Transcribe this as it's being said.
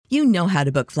You know how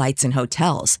to book flights and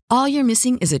hotels. All you're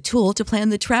missing is a tool to plan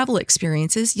the travel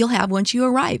experiences you'll have once you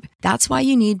arrive. That's why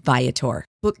you need Viator.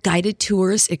 Book guided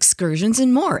tours, excursions,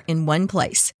 and more in one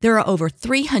place. There are over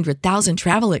 300,000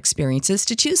 travel experiences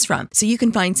to choose from, so you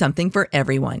can find something for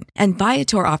everyone. And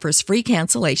Viator offers free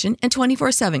cancellation and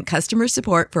 24/7 customer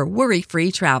support for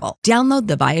worry-free travel. Download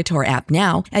the Viator app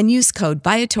now and use code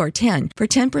Viator10 for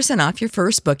 10% off your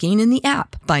first booking in the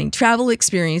app. Find travel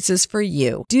experiences for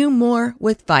you. Do more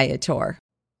with Viator.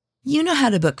 You know how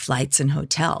to book flights and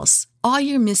hotels. All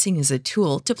you're missing is a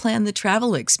tool to plan the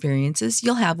travel experiences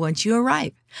you'll have once you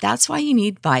arrive. That's why you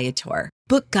need Viator.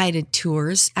 Book guided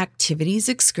tours, activities,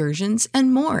 excursions,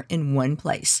 and more in one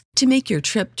place to make your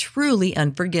trip truly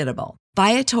unforgettable.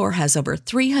 Viator has over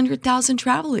 300,000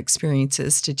 travel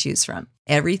experiences to choose from.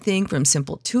 Everything from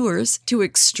simple tours to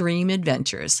extreme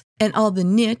adventures and all the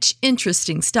niche,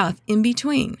 interesting stuff in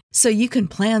between. So you can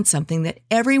plan something that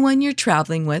everyone you're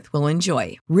traveling with will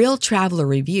enjoy. Real traveler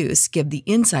reviews give the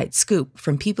inside scoop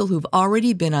from people who've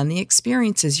already been on the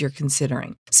experiences you're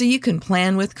considering. So you can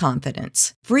plan with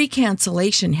confidence. Free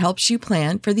cancellation helps you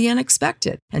plan for the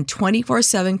unexpected. And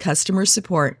 24/7 customer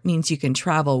support means you can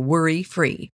travel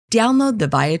worry-free. Download the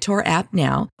Viator app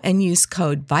now and use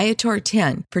code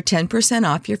Viator10 for 10%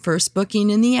 off your first booking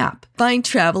in the app. Find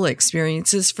travel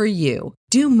experiences for you.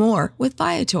 Do more with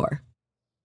Viator.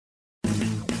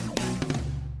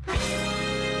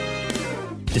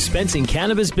 Dispensing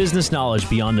cannabis business knowledge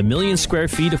beyond a million square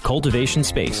feet of cultivation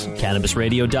space,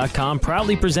 CannabisRadio.com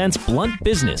proudly presents Blunt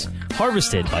Business,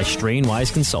 harvested by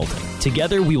Strainwise Consulting.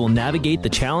 Together, we will navigate the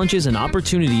challenges and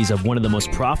opportunities of one of the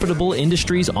most profitable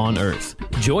industries on earth.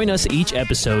 Join us each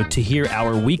episode to hear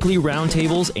our weekly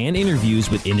roundtables and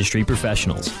interviews with industry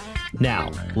professionals.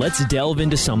 Now, let's delve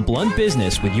into some blunt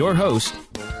business with your host.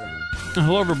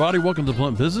 Hello, everybody. Welcome to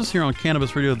Blunt Business here on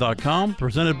CannabisRadio.com,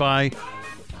 presented by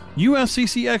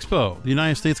USCC Expo, the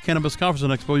United States Cannabis Conference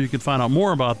and Expo. You can find out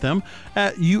more about them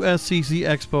at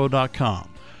usccexpo.com.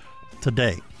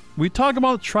 Today, we talk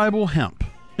about tribal hemp,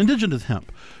 indigenous hemp,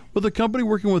 with a company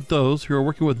working with those who are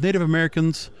working with Native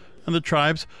Americans and the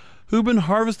tribes who've been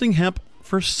harvesting hemp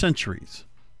for centuries.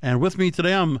 And with me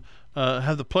today, I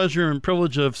have the pleasure and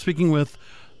privilege of speaking with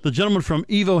the gentleman from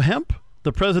Evo Hemp,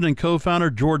 the president and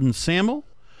co-founder, Jordan Sammel,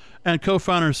 and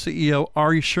co-founder and CEO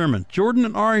Ari Sherman. Jordan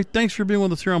and Ari, thanks for being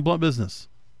with us here on Blunt Business.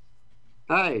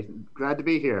 Hi, glad to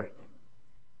be here.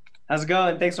 How's it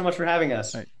going? Thanks so much for having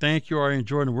us. Right, thank you, Ari and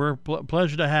Jordan. We're a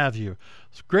pleasure to have you.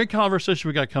 It's a great conversation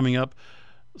we got coming up.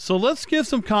 So let's give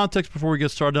some context before we get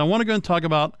started. I want to go and talk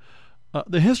about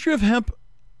the history of hemp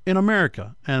in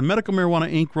America. And Medical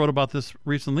Marijuana Inc. wrote about this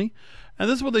recently. And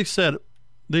this is what they said.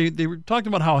 They talked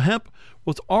about how hemp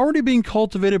was already being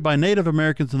cultivated by Native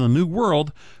Americans in the New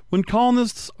World when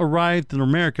colonists arrived in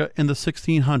America in the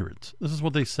 1600s. This is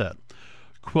what they said.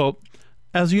 Quote,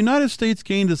 as the United States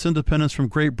gained its independence from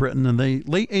Great Britain in the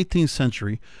late 18th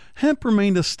century, hemp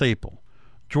remained a staple.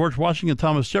 George Washington and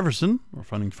Thomas Jefferson, our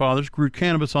founding fathers, grew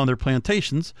cannabis on their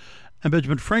plantations, and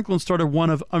Benjamin Franklin started one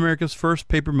of America's first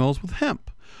paper mills with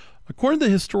hemp. According to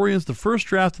historians, the first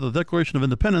draft of the Declaration of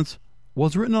Independence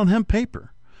was written on hemp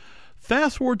paper.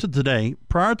 Fast forward to today,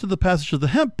 prior to the passage of the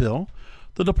hemp bill,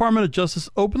 the Department of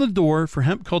Justice opened the door for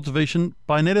hemp cultivation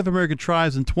by Native American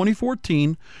tribes in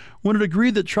 2014 when it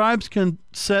agreed that tribes can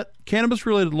set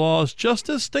cannabis-related laws just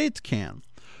as states can.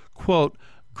 Quote,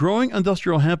 growing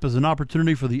industrial hemp is an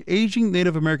opportunity for the aging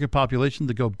Native American population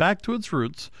to go back to its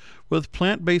roots with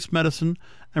plant-based medicine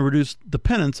and reduce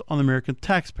dependence on the American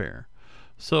taxpayer.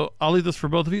 So I'll leave this for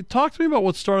both of you. Talk to me about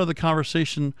what started the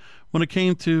conversation when it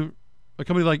came to a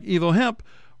company like Evo Hemp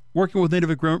working with Native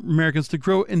Americans to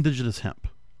grow indigenous hemp.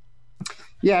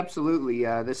 Yeah, absolutely.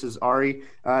 This is Ari.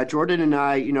 Jordan and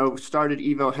I, started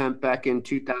Evo Hemp back in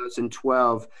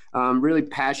 2012. Really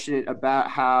passionate about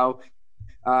how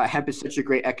hemp is such a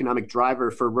great economic driver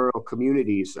for rural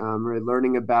communities. We're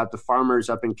learning about the farmers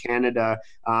up in Canada.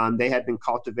 They had been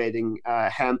cultivating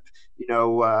hemp,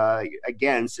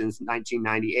 again, since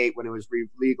 1998 when it was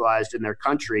legalized in their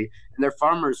country. And their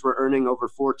farmers were earning over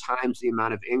 4 times the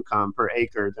amount of income per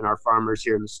acre than our farmers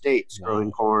here in the States,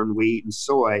 growing corn, wheat, and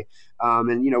soy.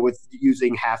 With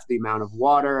using half the amount of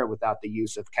water without the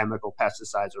use of chemical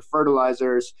pesticides or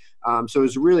fertilizers. So it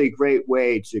was really a great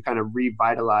way to kind of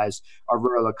revitalize our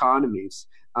rural economies.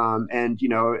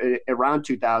 Around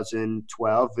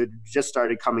 2012, it just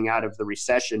started coming out of the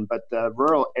recession, but the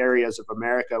rural areas of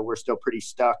America were still pretty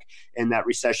stuck in that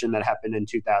recession that happened in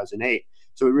 2008.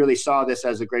 So we really saw this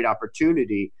as a great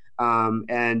opportunity.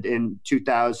 And in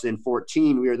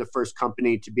 2014, we were the first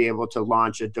company to be able to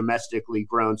launch a domestically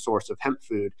grown source of hemp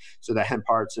food, so the hemp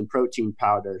hearts and protein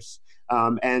powders.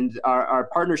 And our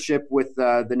partnership with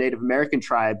the Native American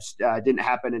tribes didn't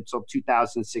happen until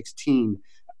 2016.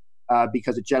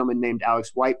 Because a gentleman named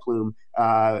Alex Whiteplume,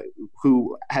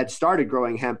 who had started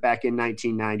growing hemp back in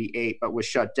 1998, but was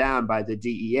shut down by the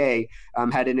DEA,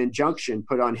 had an injunction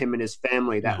put on him and his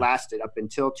family that lasted up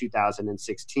until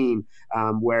 2016,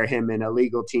 where him and a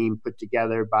legal team put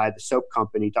together by the soap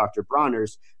company, Dr.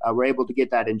 Bronner's, were able to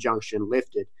get that injunction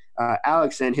lifted.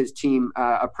 Alex and his team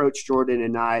approached Jordan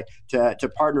and I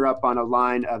to partner up on a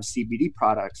line of CBD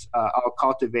products, all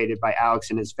cultivated by Alex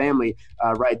and his family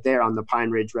right there on the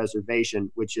Pine Ridge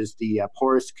Reservation, which is the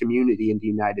poorest community in the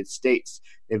United States.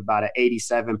 They have about an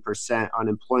 87%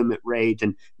 unemployment rate,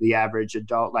 and the average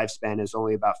adult lifespan is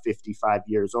only about 55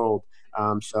 years old.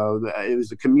 It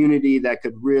was a community that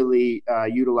could really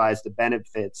utilize the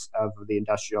benefits of the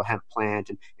industrial hemp plant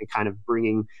and kind of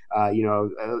bringing,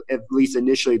 at least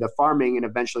initially the farming and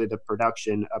eventually the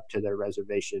production up to their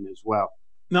reservation as well.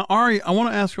 Now, Ari, I want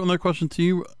to ask another question to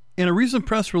you. In a recent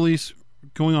press release,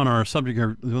 going on our subject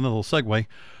here, a little segue,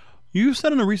 you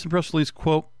said in a recent press release,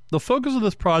 quote, "The focus of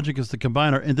this project is to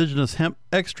combine our indigenous hemp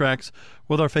extracts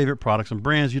with our favorite products and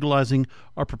brands utilizing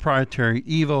our proprietary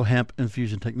Evo hemp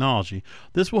infusion technology.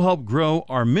 This will help grow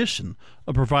our mission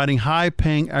of providing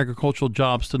high-paying agricultural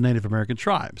jobs to Native American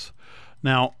tribes."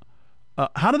 Now,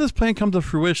 how did this plan come to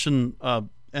fruition,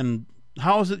 and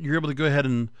how is it you're able to go ahead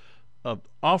and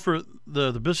offer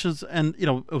the business? And,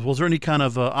 was there any kind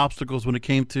of obstacles when it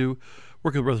came to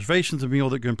working with reservations and being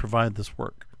able to provide this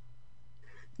work?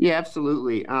 Yeah,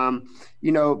 absolutely.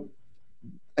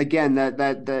 Again,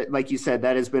 that like you said,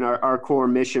 that has been our core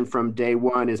mission from day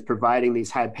one, is providing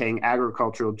these high-paying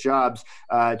agricultural jobs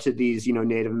to these,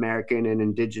 Native American and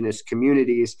indigenous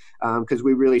communities, because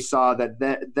we really saw that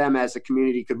them as a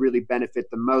community could really benefit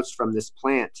the most from this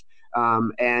plant.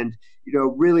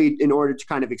 Really, in order to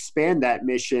kind of expand that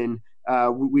mission,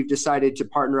 we've decided to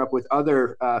partner up with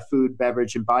other food,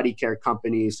 beverage, and body care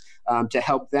companies to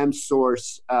help them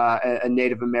source a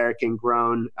Native American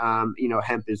grown,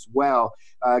 hemp as well,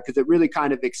 because it really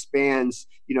kind of expands,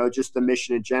 just the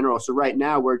mission in general. So right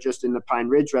now we're just in the Pine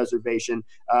Ridge Reservation,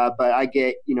 but I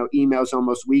get, emails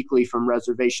almost weekly from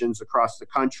reservations across the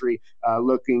country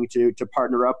looking to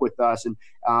partner up with us. And,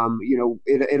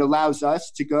 it allows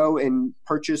us to go and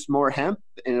purchase more hemp,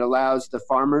 and it allows the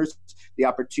farmers the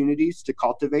opportunities to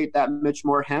cultivate that much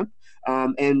more hemp.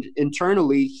 And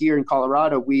internally here in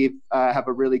Colorado, we have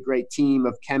a really great team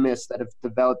of chemists that have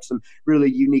developed some really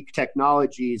unique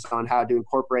technologies on how to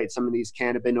incorporate some of these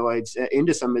cannabinoids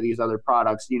into some of these other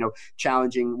products,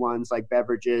 challenging ones like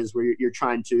beverages where you're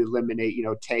trying to eliminate,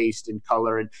 taste and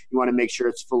color, and you want to make sure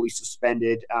it's fully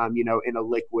suspended, in a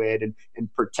liquid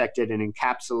and protected and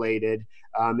encapsulated.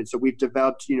 And so we've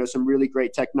developed, some really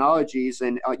great technologies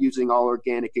and using all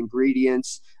organic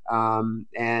ingredients.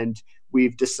 And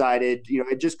we've decided,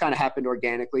 it just kind of happened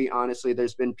organically. Honestly,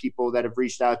 there's been people that have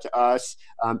reached out to us,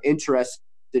 interested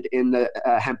in the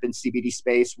hemp and CBD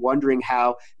space, wondering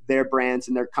how their brands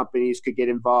and their companies could get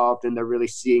involved, and they're really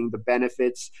seeing the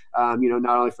benefits,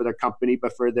 not only for their company,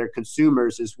 but for their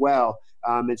consumers as well.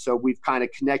 And so we've kind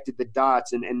of connected the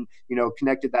dots and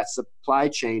connected that supply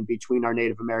chain between our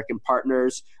Native American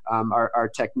partners, our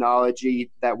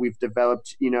technology that we've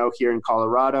developed, here in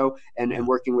Colorado, and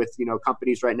working with,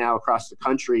 companies right now across the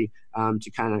country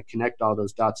to kind of connect all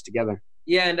those dots together.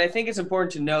 Yeah, and I think it's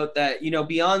important to note that,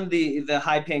 beyond the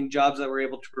high-paying jobs that we're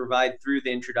able to provide through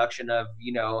the introduction of,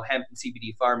 hemp and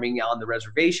CBD farming on the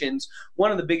reservations,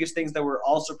 one of the biggest things that we're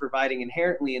also providing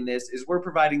inherently in this is we're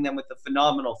providing them with a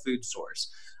phenomenal food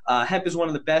source. Hemp is one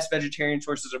of the best vegetarian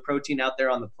sources of protein out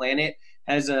there on the planet,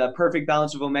 has a perfect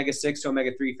balance of omega-6 to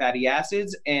omega-3 fatty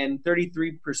acids, and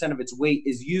 33% of its weight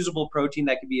is usable protein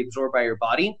that can be absorbed by your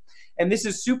body. And this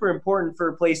is super important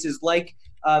for places like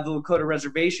the Lakota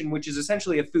Reservation, which is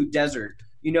essentially a food desert,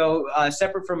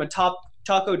 separate from a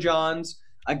Taco John's,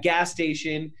 a gas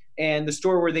station, and the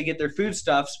store where they get their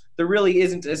foodstuffs. There really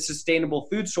isn't a sustainable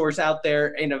food source out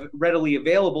there and readily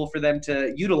available for them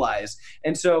to utilize.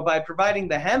 And so by providing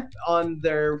the hemp on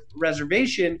their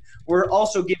reservation, we're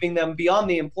also giving them, beyond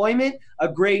the employment, a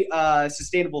great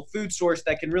sustainable food source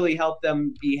that can really help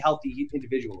them be healthy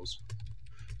individuals.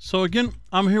 So again,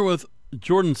 I'm here with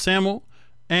Jordan Samuel,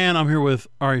 and I'm here with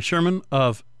Ari Sherman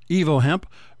of Evo Hemp.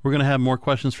 We're going to have more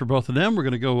questions for both of them. We're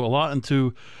going to go a lot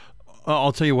into,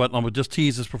 I'll tell you what, I'm going to just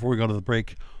tease this before we go to the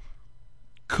break.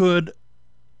 Could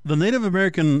the Native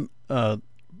American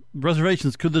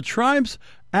reservations, could the tribes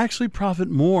actually profit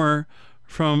more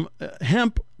from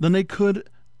hemp than they could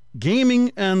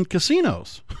gaming and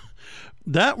casinos?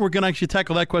 That we're going to actually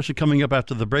tackle that question coming up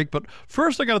after the break. But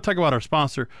first, I got to talk about our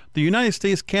sponsor, the United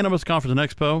States Cannabis Conference and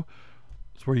Expo.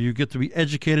 It's where you get to be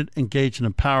educated, engaged, and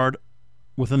empowered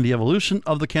within the evolution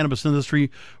of the cannabis industry.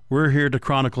 We're here to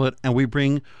chronicle it, and we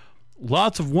bring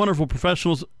lots of wonderful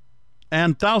professionals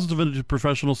and thousands of industry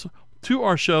professionals to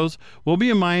our shows. We'll be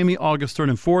in Miami August 3rd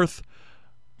and 4th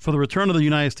for the return of the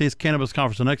United States Cannabis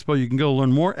Conference and Expo. You can go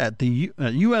learn more at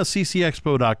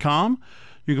usccexpo.com.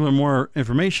 You can learn more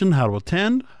information, how to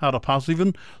attend, how to possibly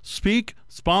even speak,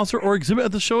 sponsor, or exhibit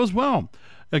at the show as well.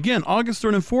 Again, August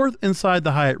 3rd and 4th inside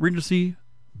the Hyatt Regency.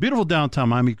 Beautiful downtown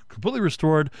Miami, completely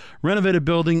restored, renovated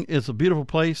building. It's a beautiful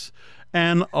place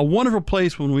and a wonderful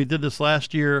place when we did this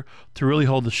last year to really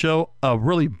hold the show. A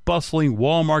really bustling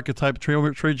Walmart type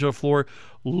trade show floor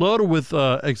loaded with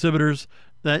exhibitors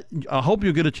that I hope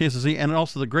you'll get a chance to see, and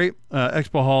also the great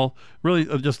expo hall. Really,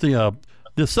 just the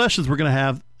sessions we're going to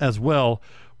have as well.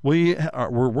 We're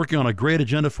working on a great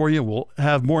agenda for you. We'll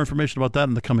have more information about that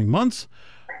in the coming months.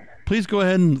 Please go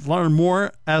ahead and learn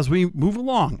more as we move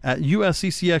along at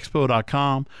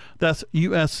usccexpo.com. That's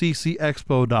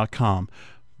usccexpo.com.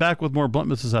 Back with more Blunt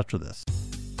Business after this.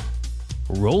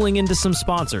 Rolling into some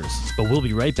sponsors, but we'll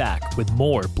be right back with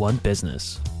more Blunt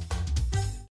Business.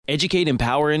 Educate,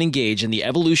 empower, and engage in the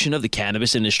evolution of the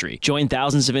cannabis industry. Join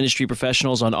thousands of industry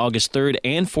professionals on August 3rd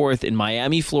and 4th in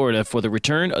Miami, Florida for the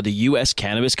return of the U.S.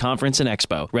 Cannabis Conference and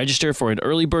Expo. Register for an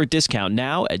early bird discount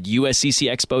now at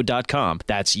usccexpo.com.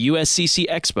 That's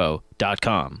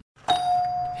usccexpo.com.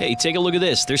 Hey, take a look at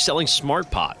this. They're selling smart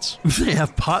pots. They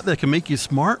have pot that can make you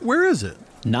smart? Where is it?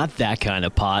 Not that kind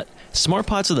of pot. Smart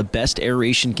pots are the best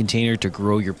aeration container to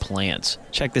grow your plants.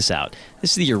 Check this out.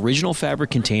 This is the original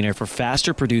fabric container for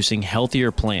faster producing, healthier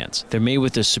plants. They're made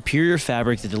with a superior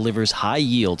fabric that delivers high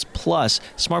yields. Plus,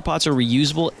 smart pots are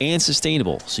reusable and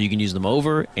sustainable, so you can use them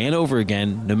over and over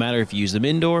again, no matter if you use them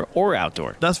indoor or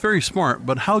outdoor. That's very smart,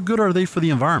 but how good are they for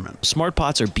the environment? Smart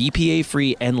pots are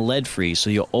BPA-free and lead-free, so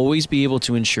you'll always be able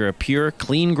to ensure a pure,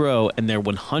 clean grow, and they're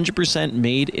 100%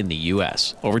 made in the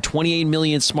U.S. Over 28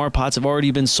 million smart pots have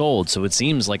already been sold, so it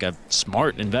seems like a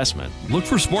smart investment. Look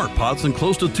for smart pots in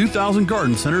close to 2,000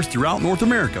 garden centers throughout North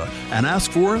America and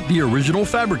ask for the original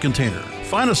fabric container.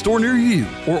 Find a store near you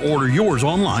or order yours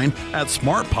online at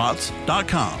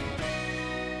smartpots.com.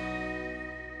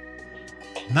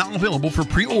 Now available for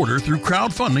pre-order through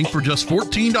crowdfunding for just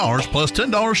 $14 plus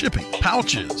 $10 shipping.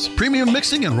 Pouches, premium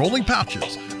mixing and rolling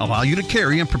pouches allow you to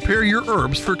carry and prepare your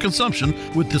herbs for consumption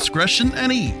with discretion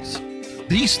and ease.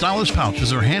 These stylish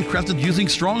pouches are handcrafted using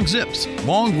strong zips,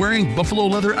 long-wearing buffalo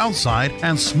leather outside,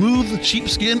 and smooth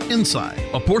sheepskin inside.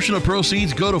 A portion of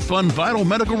proceeds go to fund vital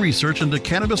medical research into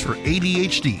cannabis for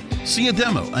ADHD. See a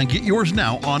demo and get yours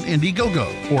now on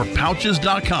Indiegogo or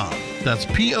pouches.com. That's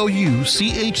POUCHZ.com.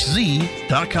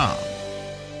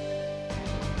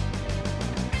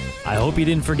 I hope you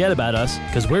didn't forget about us,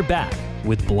 because we're back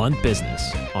with Blunt Business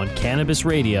on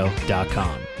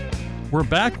CannabisRadio.com. We're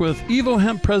back with Evo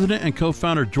Hemp president and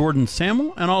co-founder Jordan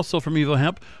Samuel, and also from Evo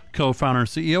Hemp, co-founder and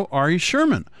CEO Ari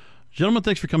Sherman. Gentlemen,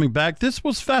 thanks for coming back. This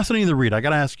was fascinating to read. I got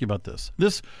to ask you about this.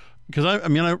 Because I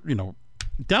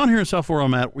down here in South Florida,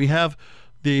 I'm at, we have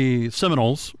the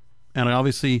Seminoles, and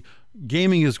obviously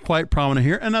gaming is quite prominent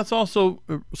here, and that's also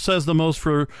says the most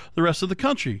for the rest of the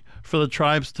country, for the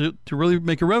tribes to really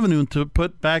make a revenue and to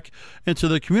put back into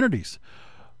the communities.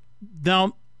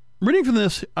 Now, reading from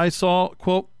this, I saw,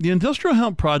 quote, the industrial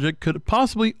hemp project could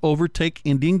possibly overtake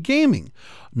Indian gaming,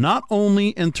 not only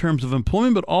in terms of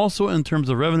employment, but also in terms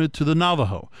of revenue to the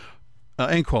Navajo,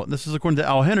 end quote. This is according to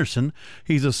Al Henderson.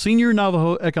 He's a senior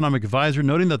Navajo economic advisor,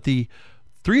 noting that the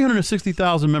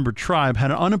 360,000 member tribe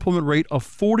had an unemployment rate of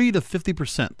 40 to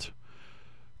 50%.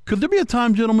 Could there be a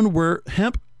time, gentlemen, where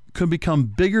hemp could become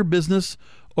bigger business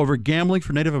over gambling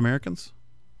for Native Americans?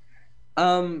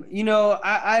 I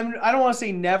don't want to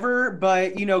say never,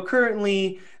 but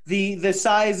currently the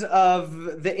size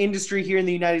of the industry here in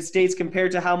the United States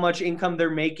compared to how much income they're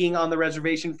making on the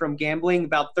reservation from gambling,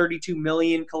 about 32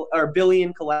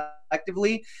 billion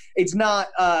collectively, it's not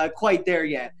quite there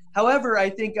yet. However, I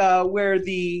think where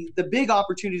the big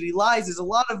opportunity lies is a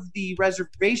lot of the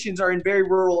reservations are in very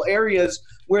rural areas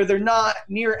where they're not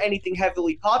near anything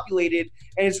heavily populated,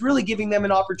 and it's really giving them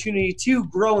an opportunity to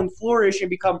grow and flourish and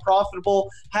become profitable,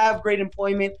 have great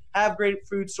employment, have great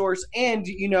food source, and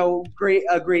a great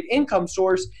income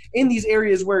source in these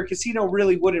areas where a casino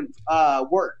really wouldn't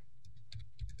work.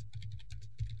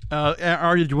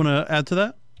 Ari, did you want to add to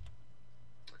that?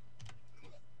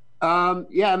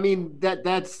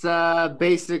 That's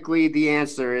basically the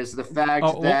answer, is the fact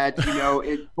that,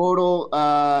 in total,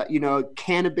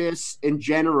 cannabis in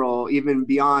general, even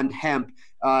beyond hemp,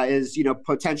 is,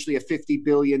 potentially a $50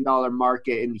 billion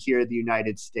market in here in the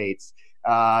United States.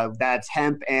 That's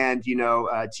hemp and,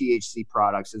 THC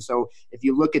products. And so if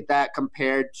you look at that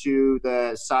compared to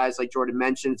the size, like Jordan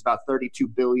mentioned, it's about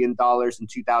 $32 billion in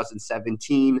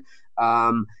 2017.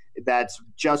 That's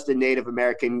just the Native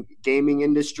American gaming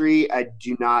industry. I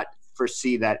do not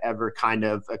foresee that ever kind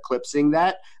of eclipsing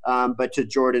that. But to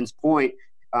Jordan's point,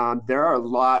 there are a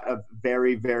lot of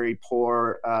very, very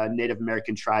poor Native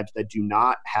American tribes that do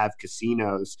not have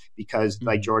casinos because,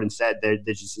 like Jordan said, they're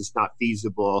just it's not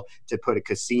feasible to put a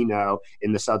casino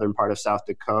in the southern part of South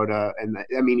Dakota. And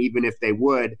I mean, even if they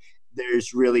would,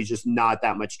 there's really just not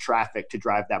that much traffic to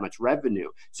drive that much revenue.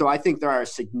 So I think there are a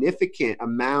significant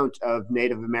amount of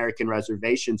Native American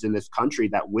reservations in this country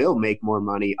that will make more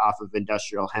money off of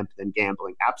industrial hemp than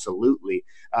gambling. Absolutely.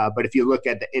 But if you look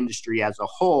at the industry as a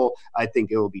whole, I think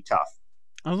it will be tough.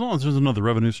 As long as there's another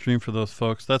revenue stream for those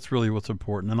folks, that's really what's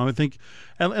important. And I think,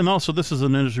 and also this is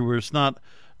an industry where it's not,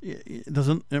 it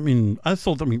doesn't,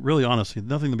 really honestly,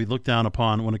 nothing to be looked down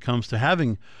upon when it comes to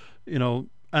having,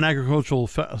 an agricultural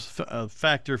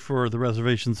factor for the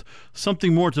reservations,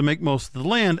 something more to make most of the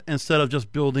land instead of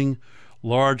just building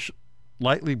large,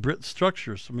 lightly brick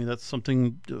structures. I mean, that's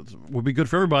something that would be good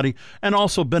for everybody and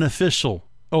also beneficial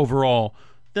overall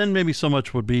than maybe so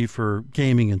much would be for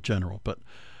gaming in general. But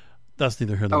that's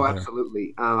neither here nor there. Oh,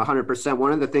 absolutely. 100%.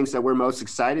 One of the things that we're most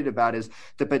excited about is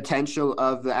the potential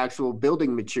of the actual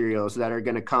building materials that are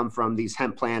going to come from these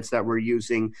hemp plants that we're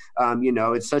using.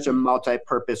 It's such a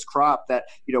multi-purpose crop that,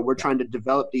 we're trying to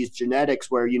develop these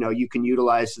genetics where, you can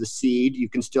utilize the seed, you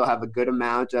can still have a good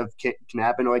amount of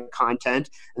cannabinoid content,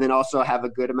 and then also have a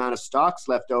good amount of stalks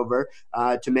left over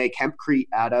to make hempcrete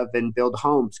out of and build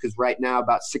homes. Because right now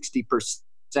about 60%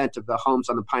 of the homes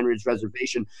on the Pine Ridge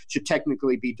Reservation should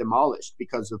technically be demolished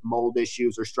because of mold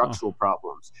issues or structural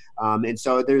problems. And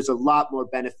so there's a lot more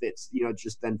benefits,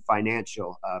 just than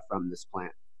financial from this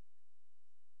plant.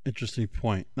 Interesting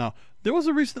point. Now, there was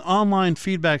a recent online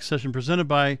feedback session presented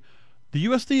by the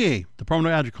USDA,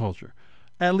 Department of Agriculture.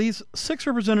 At least 6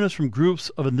 representatives from groups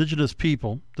of indigenous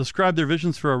people described their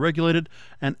visions for a regulated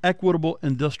and equitable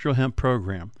industrial hemp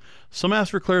program. Some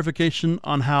asked for clarification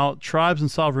on how tribes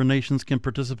and sovereign nations can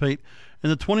participate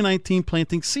in the 2019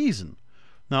 planting season.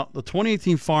 Now, the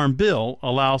 2018 Farm Bill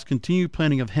allows continued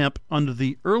planting of hemp under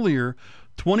the earlier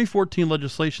 2014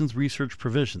 legislation's research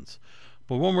provisions.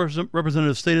 But one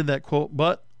representative stated that, quote,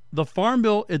 but the Farm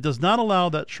Bill, it does not allow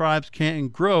that tribes can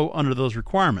grow under those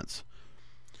requirements.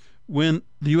 When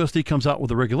the USD comes out with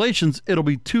the regulations, it'll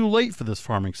be too late for this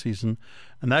farming season.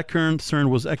 And that concern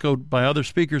was echoed by other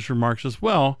speakers' remarks as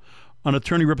well. An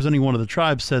attorney representing one of the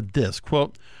tribes said this,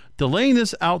 quote, delaying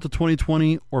this out to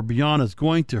 2020 or beyond is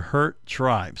going to hurt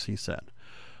tribes, he said.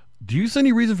 Do you see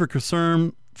any reason for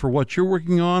concern for what you're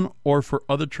working on or for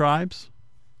other tribes?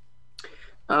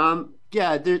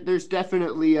 Yeah, there's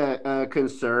definitely a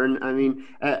concern. I mean,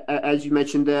 as you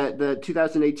mentioned, the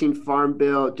 2018 Farm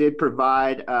Bill did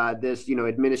provide this,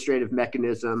 administrative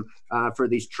mechanism for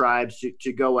these tribes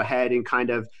to go ahead and kind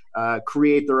of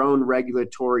create their own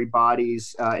regulatory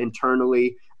bodies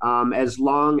internally, as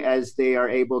long as they are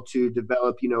able to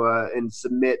develop, and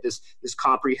submit this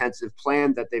comprehensive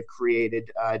plan that they've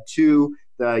created to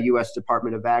the U.S.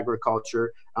 Department of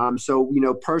Agriculture. So,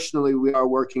 personally, we are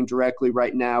working directly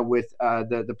right now with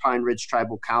the Pine Ridge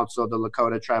Tribal Council, the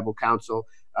Lakota Tribal Council,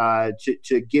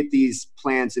 to get these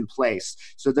plans in place.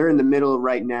 So they're in the middle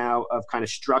right now of kind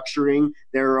of structuring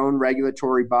their own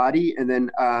regulatory body. And then,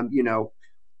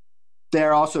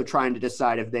 they're also trying to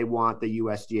decide if they want the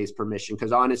USDA's permission.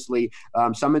 Because honestly,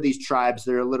 some of these tribes,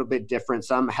 they're a little bit different.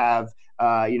 Some have,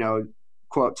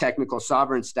 quote, technical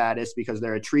sovereign status because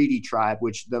they're a treaty tribe,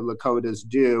 which the Lakotas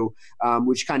do,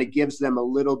 which kind of gives them a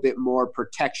little bit more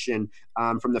protection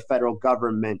from the federal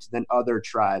government than other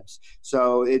tribes.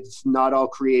 So it's not all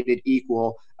created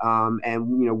equal.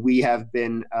 And we have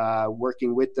been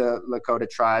working with the Lakota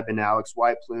tribe and Alex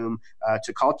Whiteplume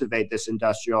to cultivate this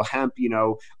industrial hemp,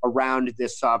 around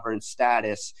this sovereign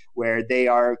status where they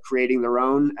are creating their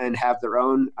own and have their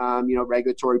own,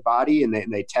 regulatory body, and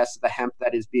they test the hemp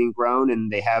that is being grown,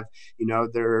 and they have,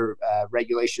 their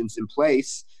regulations in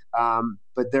place.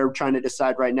 But they're trying to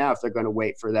decide right now if they're going to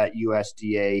wait for that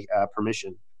USDA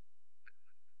permission.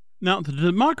 Now, the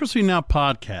Democracy Now!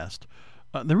 Podcast,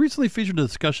 they recently featured a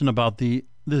discussion about the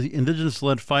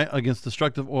indigenous-led fight against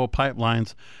destructive oil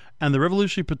pipelines and the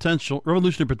revolutionary potential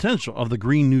of the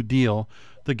Green New Deal.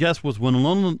 The guest was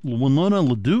Winona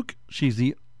LeDuc. She's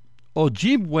the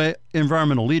Ojibwe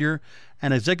environmental leader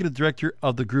and executive director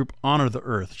of the group Honor the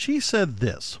Earth. She said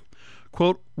this,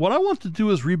 quote, what I want to do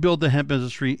is rebuild the hemp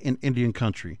industry in Indian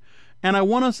country, and I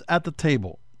want us at the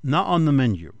table, not on the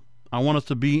menu. I want us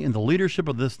to be in the leadership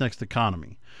of this next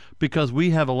economy because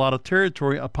we have a lot of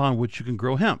territory upon which you can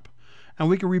grow hemp, and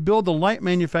we can rebuild the light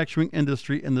manufacturing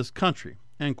industry in this country,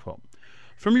 end quote.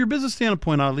 From your business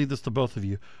standpoint, I'll leave this to both of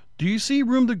you. Do you see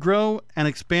room to grow and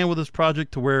expand with this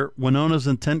project to where Winona's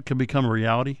intent can become a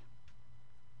reality?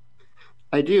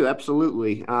 I do,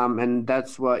 absolutely. And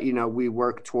that's what, we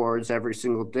work towards every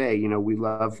single day. We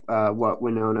love what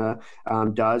Winona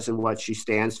does and what she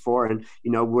stands for. And,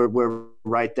 we're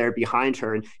right there behind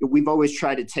her. And we've always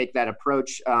tried to take that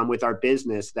approach with our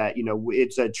business that,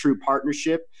 it's a true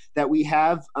partnership that we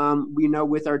have,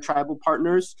 with our tribal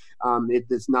partners. It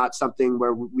is not something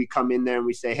where we come in there and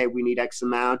we say, hey, we need X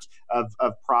amount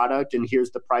of product and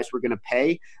here's the price we're going to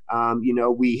pay.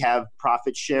 We have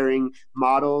profit sharing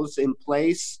models in place.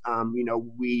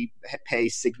 We pay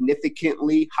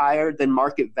significantly higher than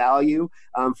market value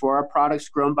for our products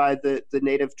grown by the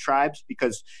native tribes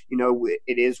because,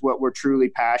 it is what we're truly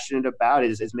passionate about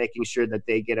is making sure that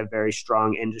they get a very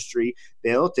strong industry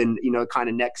built. And, kind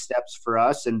of next steps for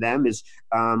us and them is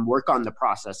work on the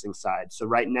processing side. So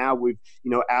right now we've,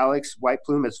 Alex White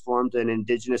Plume has formed an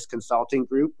indigenous consulting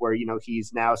group where,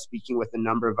 he's now speaking with a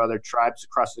number of other tribes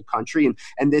across the country.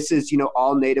 And this is,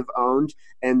 all native owned.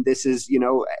 And this is,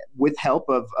 with help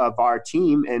of our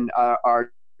team and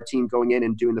our team going in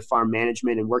and doing the farm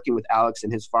management and working with Alex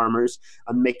and his farmers,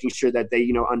 making sure that they,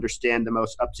 understand the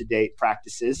most up-to-date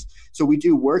practices. So we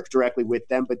do work directly with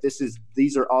them, but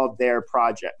these are all their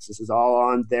projects. This is all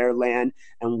on their land,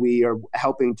 and we are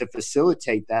helping to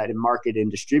facilitate that and market and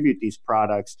distribute these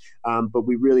products. But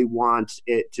we really want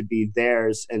it to be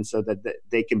theirs, and so that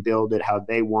they can build it how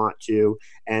they want to.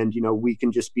 And, we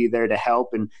can just be there to help.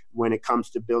 And when it comes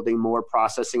to building more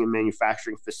processing and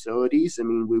manufacturing facilities, I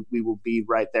mean, we will be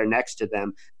right there next to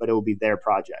them, but it will be their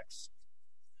projects.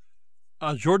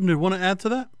 Jordan, do you want to add to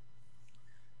that?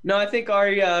 No, I think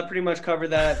Ari pretty much covered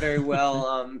that very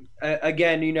well.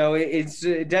 Again, it's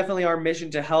definitely our mission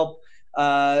to help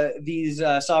these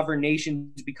sovereign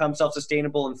nations become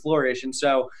self-sustainable and flourish. And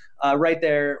so right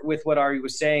there with what Ari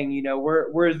was saying,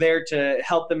 we're there to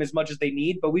help them as much as they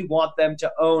need, but we want them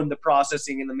to own the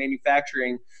processing and the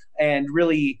manufacturing and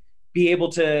really be able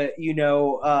to,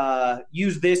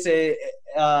 use this to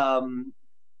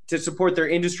support their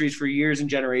industries for years and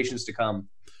generations to come.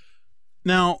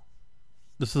 Now,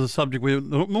 this is a subject we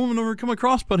don't normally come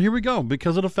across, but here we go.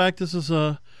 Because of the fact this is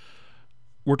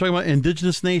we're talking about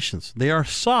indigenous nations. They are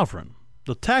sovereign.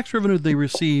 The tax revenue they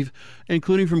receive,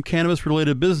 including from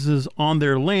cannabis-related businesses on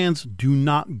their lands, do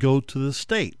not go to the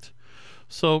state.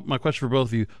 So my question for both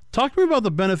of you, talk to me about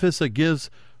the benefits that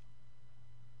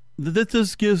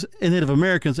this gives Native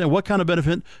Americans, and what kind of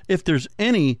benefit, if there's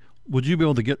any, would you be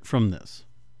able to get from this?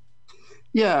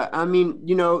 Yeah, I mean,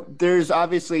 there's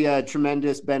obviously a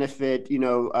tremendous benefit,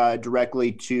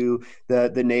 directly to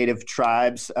the native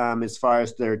tribes as far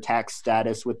as their tax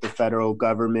status with the federal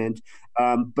government.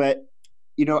 But,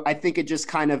 I think it just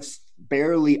kind of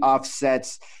barely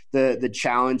offsets the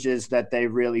challenges that they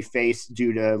really face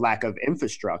due to lack of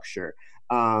infrastructure.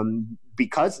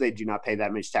 Because they do not pay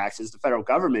that much taxes, the federal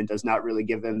government does not really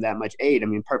give them that much aid. I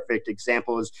mean, perfect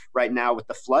example is right now with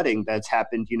the flooding that's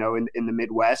happened, in the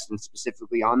Midwest and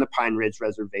specifically on the Pine Ridge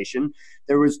Reservation.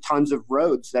 There was tons of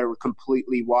roads that were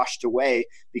completely washed away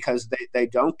because they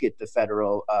don't get the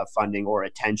federal funding or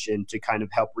attention to kind of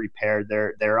help repair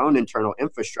their own internal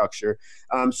infrastructure.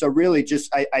 So really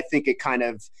just, I think it kind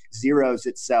of zeroes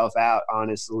itself out,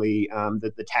 honestly,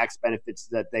 the tax benefits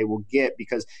that they will get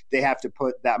because they have to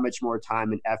put that much more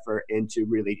time and effort into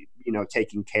really,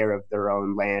 taking care of their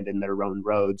own land and their own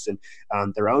roads and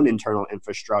their own internal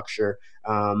infrastructure.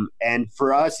 And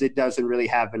for us, it doesn't really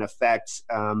have an effect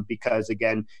because,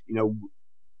 again,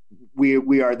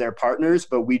 we are their partners,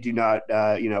 but we do not,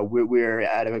 we're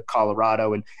out of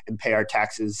Colorado and pay our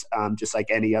taxes just like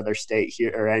any other state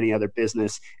here or any other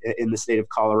business in the state of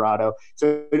Colorado.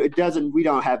 So we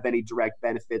don't have any direct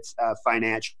benefits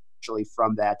financially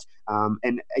from that.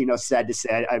 And, sad to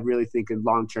say, I really think in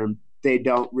long term, they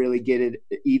don't really get it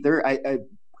either.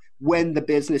 When the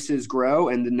businesses grow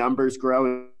and the numbers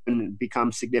grow and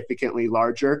become significantly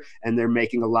larger and they're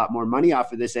making a lot more money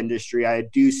off of this industry, I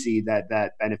do see that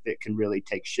benefit can really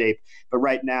take shape. But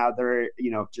right now they're,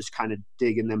 just kind of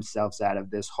digging themselves out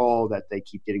of this hole that they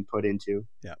keep getting put into.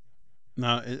 Yeah.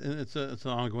 No, it's an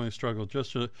ongoing struggle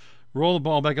just to roll the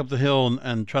ball back up the hill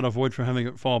and try to avoid from having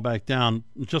it fall back down,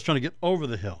 just trying to get over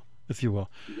the hill, if you will.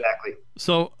 Exactly.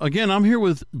 So, again, I'm here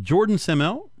with Jordan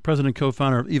Semel, president and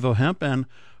co-founder of Evo Hemp, and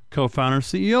co-founder and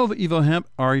CEO of Evo Hemp,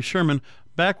 Ari Sherman.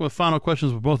 Back with final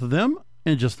questions with both of them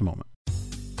in just a moment.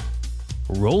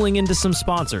 Rolling into some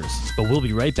sponsors, but we'll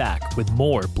be right back with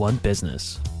more Blunt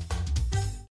Business.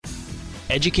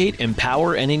 Educate,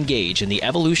 empower, and engage in the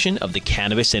evolution of the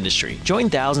cannabis industry. Join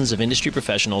thousands of industry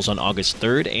professionals on August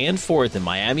 3rd and 4th in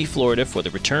Miami, Florida for the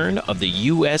return of the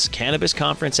U.S. Cannabis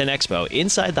Conference and Expo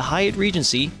inside the Hyatt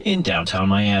Regency in downtown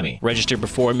Miami. Register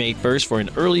before May 1st for an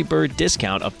early bird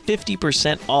discount of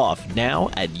 50% off now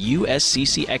at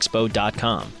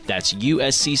usccexpo.com. That's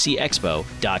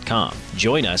usccexpo.com.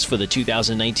 Join us for the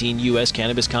 2019 U.S.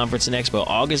 Cannabis Conference and Expo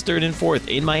August 3rd and 4th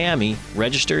in Miami.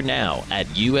 Register now at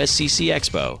usccexpo.com.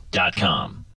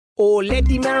 Oh, let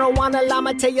the marijuana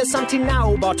llama tell you something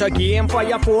now about a game for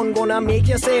your phone gonna make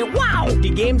you say, wow!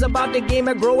 The game's about the game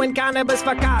of growing cannabis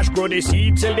for cash. Grow the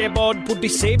seed, sell the bud, put the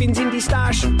savings in the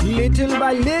stash. Little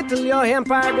by little, your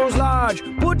empire grows large.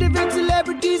 Put different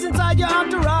celebrities inside your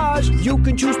entourage. You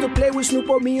can choose to play with Snoop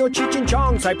or me or Cheech and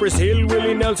Chong, Cypress Hill,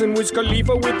 Willie Nelson, Wiz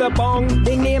Khalifa with a bong.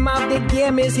 The name of the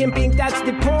game is Hemp Inc., that's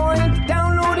the point.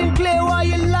 Download and play while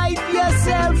you light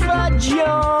yourself a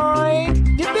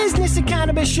joint. The business of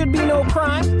cannabis should be no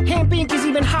crime. Hemp Inc. is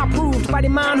even hot-proofed by the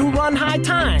man who run High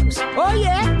Times. Oh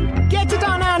yeah? Get it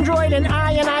on Android and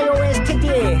iOS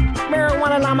today.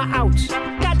 Marijuana llama out.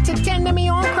 Got to tend to me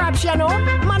own crops, you know.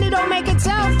 Money don't make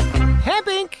itself. Hemp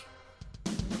Inc.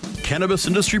 Cannabis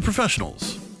industry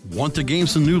professionals. Want to gain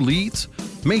some new leads?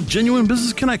 Make genuine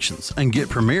business connections and get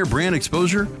premier brand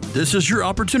exposure? This is your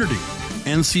opportunity.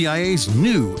 NCIA's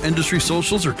new industry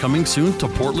socials are coming soon to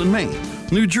Portland, Maine,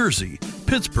 New Jersey,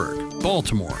 Pittsburgh,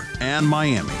 Baltimore, and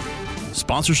Miami.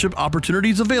 Sponsorship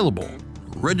opportunities available.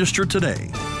 Register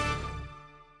today.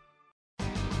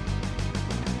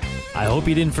 I hope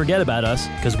you didn't forget about us,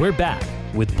 because we're back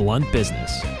with Blunt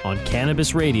Business on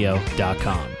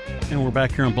CannabisRadio.com. And we're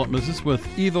back here on Blunt Business with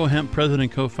Evo Hemp President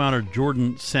and co-founder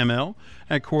Jordan Samel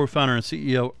and co-founder and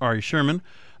CEO Ari Sherman.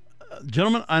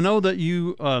 Gentlemen, I know that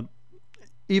you,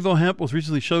 Evo Hemp was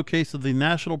recently showcased at the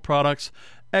National Products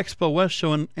Expo West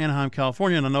show in Anaheim,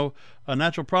 California. And I know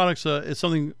Natural Products is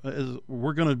something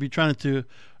we're going to be trying to,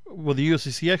 with the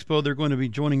USCC Expo, they're going to be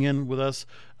joining in with us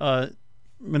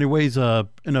many ways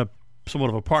in a somewhat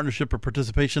of a partnership or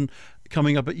participation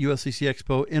coming up at USCC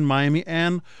Expo in Miami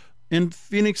and in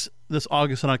Phoenix this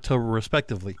August and October,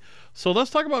 respectively. So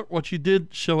let's talk about what you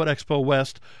did show at Expo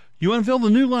West. You unveiled a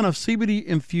new line of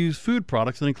CBD-infused food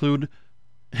products that include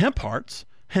hemp hearts,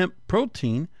 hemp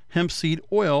protein, hemp seed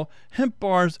oil, hemp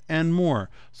bars, and more.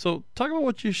 So talk about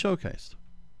what you showcased.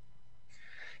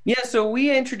 Yeah, so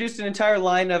we introduced an entire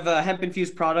line of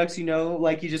hemp-infused products,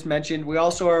 like you just mentioned. We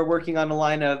also are working on a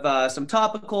line of some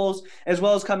topicals, as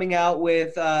well as coming out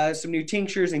with some new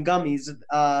tinctures and gummies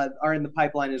are in the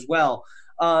pipeline as well.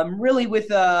 Really, with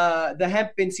the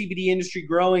hemp and CBD industry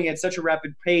growing at such a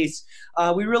rapid pace,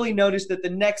 we really noticed that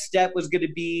the next step was going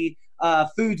to be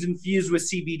foods infused with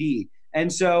CBD.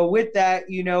 And so with that,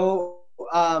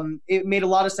 it made a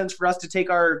lot of sense for us to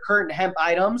take our current hemp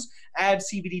items, add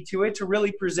CBD to it to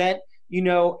really present,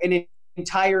 an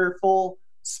entire full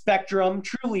spectrum,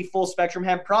 truly full spectrum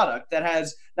hemp product that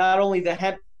has not only the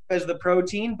hemp as the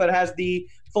protein, but has the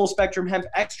full spectrum hemp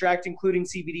extract, including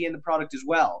CBD in the product as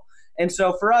well. And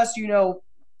so for us, we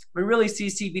really see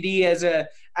CBD as a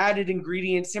added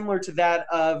ingredient similar to that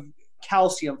of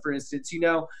calcium, for instance.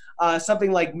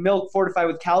 Something like milk fortified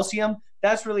with calcium,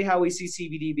 that's really how we see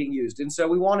CBD being used. And so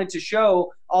we wanted to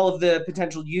show all of the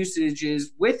potential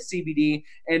usages with CBD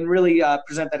and really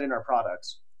present that in our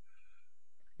products.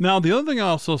 Now, the other thing I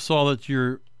also saw that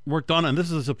you worked on, and this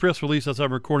is a press release as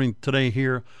I'm recording today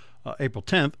here, April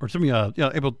 10th, or excuse me,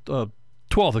 April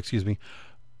 12th, excuse me.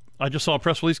 I just saw a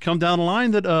press release come down the line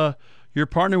that you're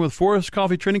partnering with Forest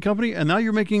Coffee Trading Company, and now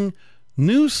you're making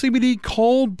new CBD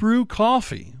cold brew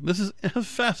coffee. This is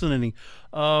fascinating.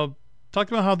 Talk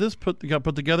about how this got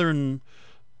put together, and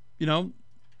how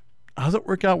does it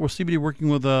work out with CBD working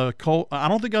with cold? I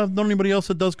don't think I've known anybody else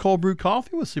that does cold brew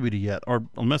coffee with CBD yet, or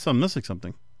unless I'm missing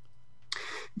something.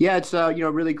 Yeah, it's a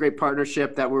really great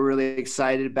partnership that we're really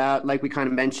excited about. Like we kind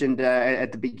of mentioned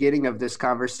at the beginning of this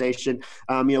conversation,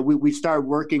 we started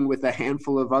working with a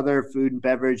handful of other food and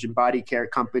beverage and body care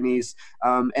companies,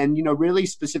 and really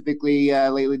specifically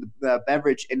lately the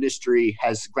beverage industry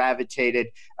has gravitated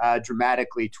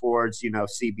dramatically towards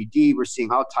CBD. We're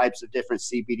seeing all types of different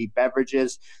CBD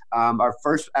beverages. Our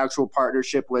first actual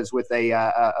partnership was with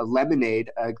a lemonade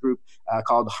group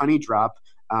called Honey Drop.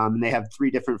 And they have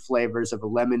 3 different flavors of a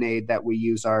lemonade that we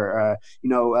use our,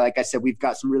 like I said, we've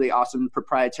got some really awesome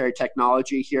proprietary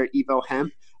technology here at Evo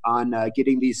Hemp on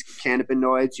getting these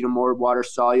cannabinoids, more water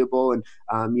soluble and,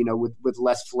 with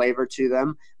less flavor to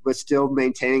them, but still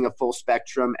maintaining a full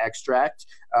spectrum extract.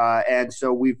 And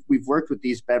so we've worked with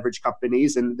these beverage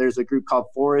companies, and there's a group called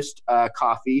Forest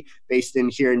Coffee based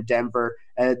here in Denver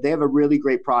They have a really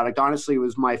great product. Honestly, it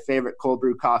was my favorite cold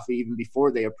brew coffee even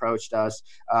before they approached us,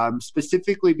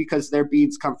 specifically because their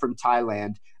beans come from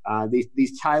Thailand.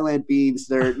 These Thailand beans,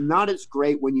 they're not as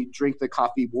great when you drink the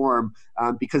coffee warm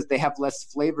because they have less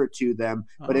flavor to them.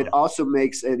 But it also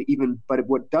makes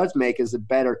what does make is a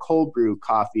better cold brew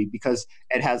coffee because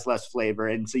it has less flavor.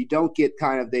 And so you don't get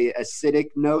kind of the acidic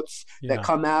notes that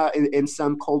come out in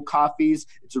some cold coffees.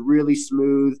 It's a really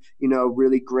smooth,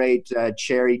 really great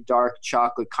cherry dark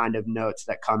chocolate kind of notes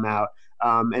that come out.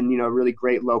 And a really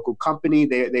great local company.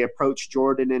 They approached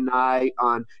Jordan and I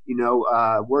on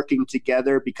working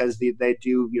together because they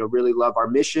do really love our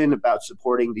mission about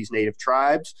supporting these native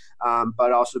tribes,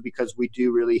 but also because we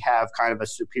do really have kind of a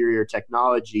superior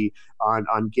technology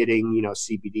on getting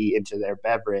CBD into their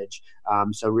beverage.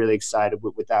 So really excited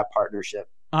with that partnership.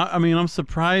 I'm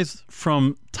surprised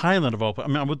from Thailand of all.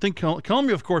 I would think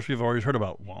Colombia, of course, we've always heard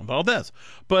about Juan Valdez,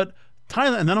 but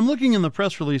Thailand, and then I'm looking in the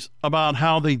press release about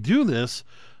how they do this.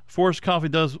 Forest Coffee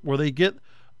does, where they get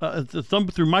it's done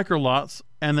through micro lots,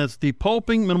 and that's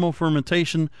depulping, minimal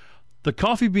fermentation, the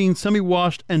coffee beans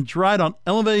semi-washed and dried on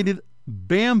elevated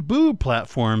bamboo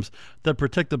platforms that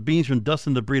protect the beans from dust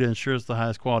and debris to ensure it's the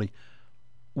highest quality.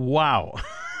 Wow,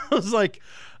 it's like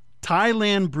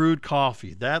Thailand brewed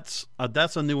coffee. That's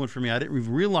a new one for me. I didn't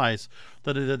even realize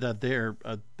that it did that there.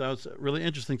 That was really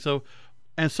interesting. So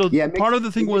part of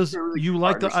the thing was you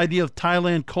like the idea of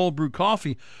Thailand cold brew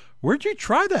coffee. Where'd you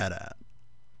try that at?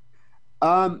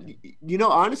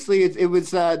 Honestly, it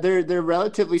was they're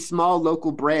relatively small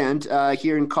local brand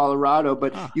here in Colorado,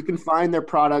 but you can find their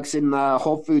products in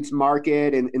Whole Foods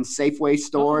Market and in Safeway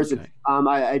stores. And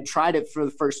I tried it for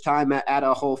the first time at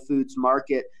a Whole Foods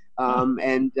Market.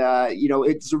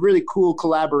 It's a really cool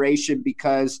collaboration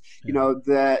because,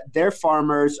 their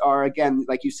farmers are, again,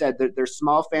 like you said, they're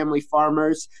small family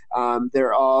farmers.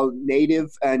 They're all native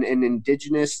and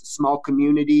indigenous small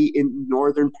community in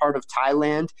northern part of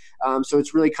Thailand. So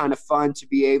it's really kind of fun to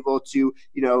be able to,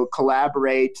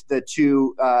 collaborate the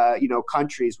two,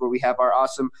 countries where we have our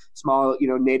awesome small,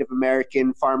 Native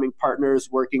American farming partners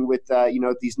working with,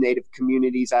 these native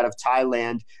communities out of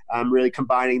Thailand, really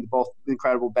combining both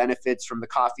incredible benefits from the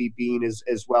coffee bean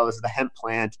as well as the hemp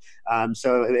plant.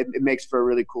 So it makes for a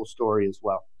really cool story as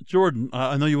well. Jordan,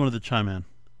 I know you wanted to chime in.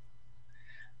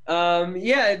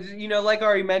 Like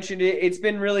Ari mentioned, it's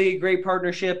been really a great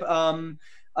partnership.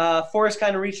 Forest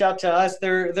kind of reached out to us.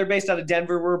 They're based out of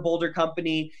Denver. We're a Boulder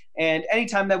company. And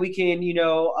anytime that we can,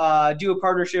 do a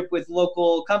partnership with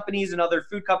local companies and other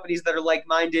food companies that are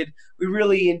like-minded, we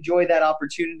really enjoy that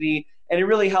opportunity. And it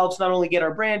really helps not only get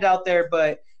our brand out there,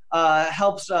 but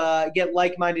helps get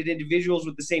like-minded individuals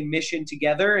with the same mission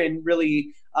together, and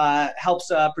really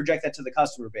helps project that to the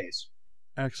customer base.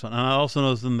 Excellent. And I also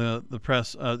noticed in the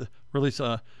press release,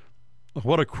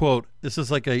 what a quote. This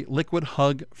is like a liquid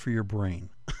hug for your brain.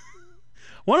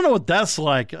 Want to know what that's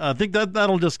like? I think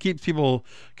that'll just keep people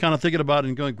kind of thinking about it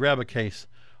and going grab a case,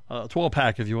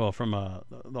 12-pack, if you will, from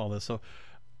all this. So,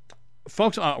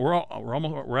 folks, we're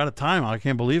out of time. I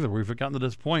can't believe it. We've gotten to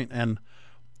this point. And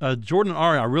Jordan and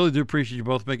Ari, I really do appreciate you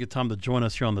both making time to join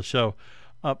us here on the show.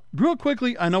 Real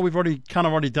quickly, I know we've already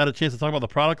had a chance to talk about the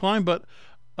product line, but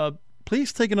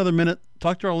please take another minute,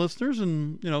 talk to our listeners,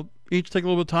 and each take a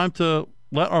little bit of time to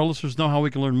let our listeners know how we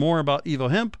can learn more about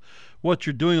Evo Hemp, what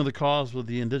you're doing on the cause with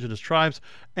the indigenous tribes,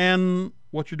 and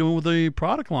what you're doing with the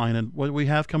product line, and what we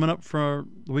have coming up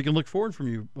we can look forward from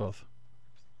you both.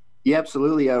 Yeah,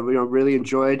 absolutely. Really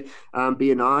enjoyed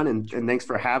being on, and thanks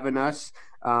for having us.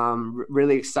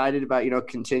 Really excited about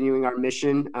continuing our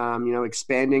mission,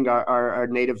 expanding our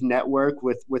native network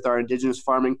with our indigenous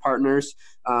farming partners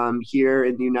here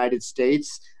in the United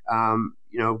States.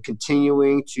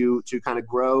 Continuing to kind of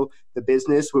grow the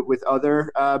business with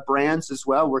other brands as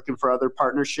well, working for other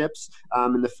partnerships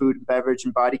in the food and beverage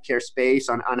and body care space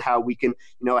on how we can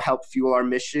help fuel our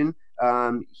mission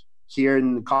here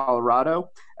in Colorado.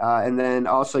 And then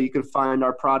also you can find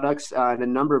our products in a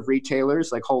number of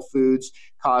retailers like Whole Foods,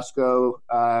 Costco,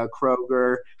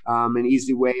 Kroger. An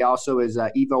easy way also is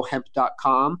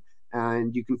evohemp.com.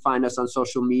 And you can find us on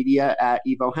social media at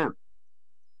EvoHemp.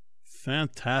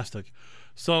 Fantastic.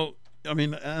 So,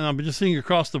 and I'm just seeing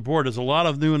across the board, there's a lot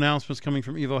of new announcements coming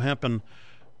from Evo Hemp, and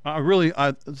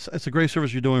it's a great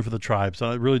service you're doing for the tribes.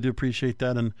 I really do appreciate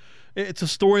that. And it's a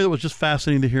story that was just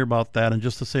fascinating to hear about that, and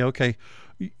just to say, okay,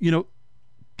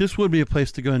 this would be a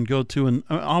place to go to. And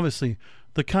obviously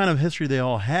the kind of history they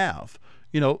all have,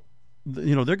 they're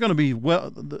going to be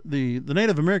the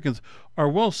Native Americans are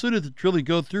well suited to really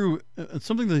go through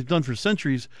something that they've done for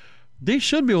centuries. They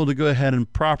should be able to go ahead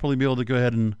and properly be able to go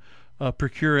ahead and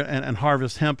procure and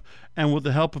harvest hemp, and with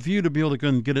the help of you to be able to go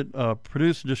and get it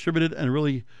produced and distributed and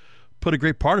really put a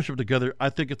great partnership together. I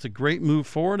think it's a great move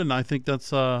forward, and I think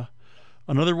that's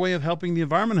another way of helping the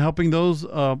environment, helping those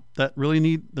that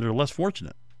are less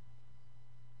fortunate.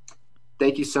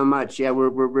 Thank you so much. Yeah, we're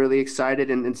really excited,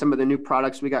 and some of the new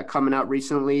products we got coming out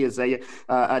recently is a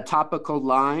topical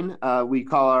line we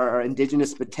call our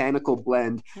Indigenous Botanical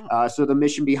Blend. So the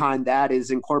mission behind that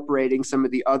is incorporating some of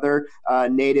the other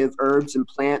native herbs and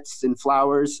plants and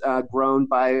flowers grown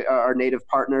by our native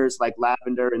partners, like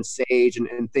lavender and sage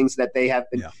and things that they have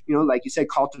been, like you said,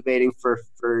 cultivating for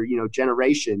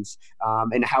generations,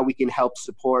 and how we can help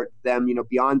support them,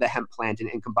 beyond the hemp plant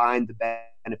and combine the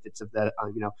benefits of the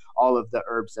all of the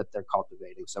herbs that they're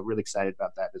cultivating. So really excited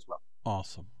about that as well.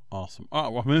 Awesome.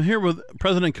 Well, I'm here with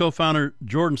President and co-founder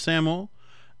Jordan Samuel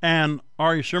and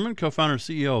Ari Sherman, co-founder and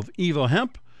CEO of Evo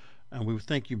Hemp, and we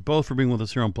thank you both for being with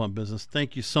us here on Blunt Business.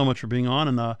 Thank you so much for being on,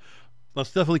 and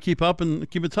let's definitely keep up and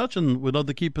keep in touch, and we'd love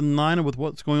to keep in line with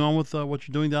what's going on with what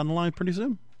you're doing down the line pretty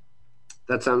soon.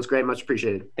 That sounds great. Much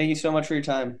appreciated. Thank you so much for your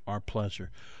time. Our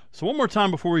pleasure. So one more time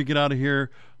before we get out of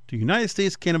here, the United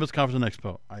States Cannabis Conference and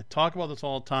Expo. I talk about this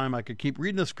all the time. I could keep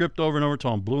reading the script over and over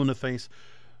until I'm blue in the face,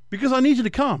 because I need you to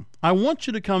come. I want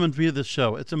you to come and view this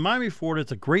show. It's in Miami, Florida.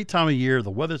 It's a great time of year. The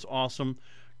weather's awesome.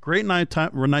 Great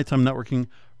nighttime networking.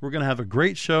 We're going to have a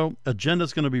great show.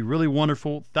 Agenda's going to be really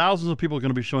wonderful. Thousands of people are going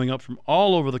to be showing up from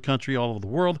all over the country, all over the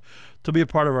world, to be a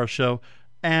part of our show,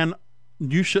 and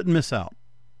you shouldn't miss out.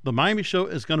 The Miami show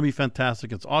is going to be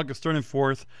fantastic. It's August 3rd and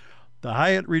 4th. The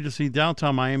Hyatt Regency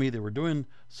downtown Miami. They were doing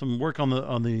some work on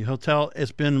the hotel.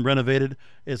 It's been renovated.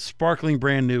 It's sparkling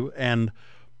brand new, and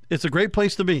it's a great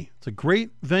place to be. It's a great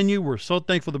venue. We're so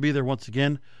thankful to be there once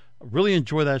again. I really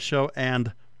enjoy that show,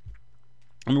 and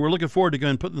we're looking forward to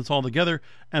going and putting this all together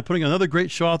and putting another great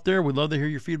show out there. We'd love to hear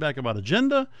your feedback about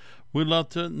Agenda. We'd love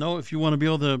to know if you want to be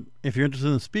able to, if you're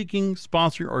interested in speaking,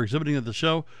 sponsoring, or exhibiting at the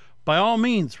show. By all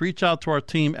means, reach out to our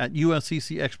team at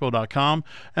usccexpo.com,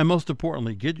 and most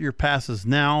importantly, get your passes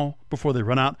now before they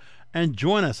run out, and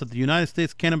join us at the United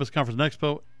States Cannabis Conference and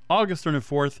Expo, August 3rd and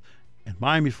 4th in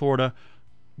Miami, Florida.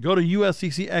 Go to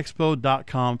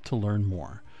usccexpo.com to learn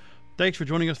more. Thanks for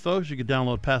joining us, folks. You can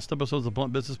download past episodes of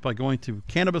Blunt Business by going to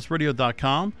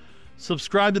cannabisradio.com.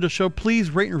 Subscribe to the show. Please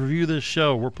rate and review this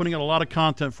show. We're putting out a lot of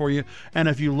content for you, and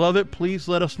if you love it, please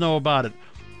let us know about it.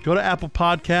 Go to Apple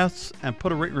Podcasts and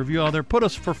put a rate and review out there. Put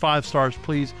us for 5 stars,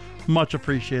 please. Much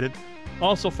appreciated.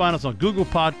 Also find us on Google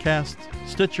Podcasts,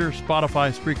 Stitcher,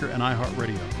 Spotify, Spreaker, and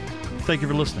iHeartRadio. Thank you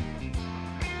for listening.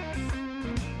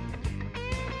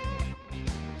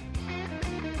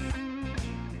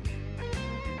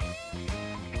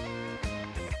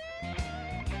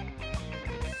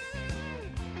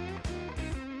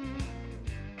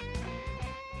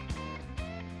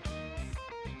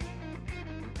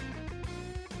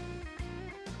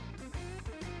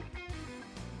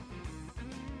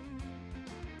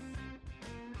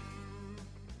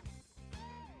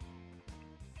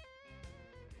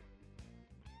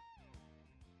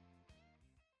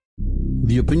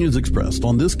 The opinions expressed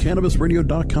on this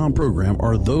CannabisRadio.com program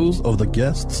are those of the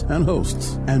guests and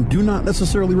hosts and do not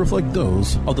necessarily reflect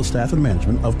those of the staff and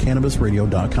management of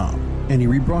CannabisRadio.com. Any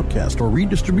rebroadcast or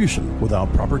redistribution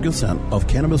without proper consent of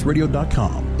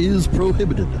CannabisRadio.com is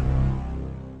prohibited.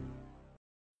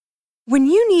 When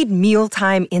you need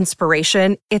mealtime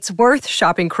inspiration, it's worth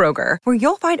shopping Kroger, where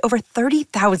you'll find over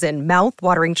 30,000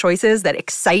 mouth-watering choices that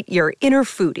excite your inner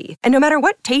foodie. And no matter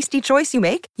what tasty choice you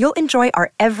make, you'll enjoy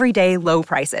our everyday low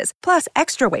prices, plus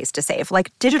extra ways to save,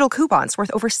 like digital coupons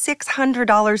worth over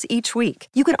 $600 each week.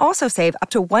 You can also save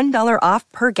up to $1 off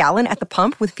per gallon at the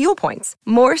pump with fuel points.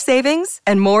 More savings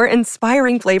and more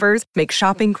inspiring flavors make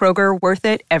shopping Kroger worth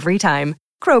it every time.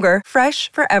 Kroger,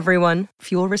 fresh for everyone.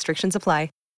 Fuel restrictions apply.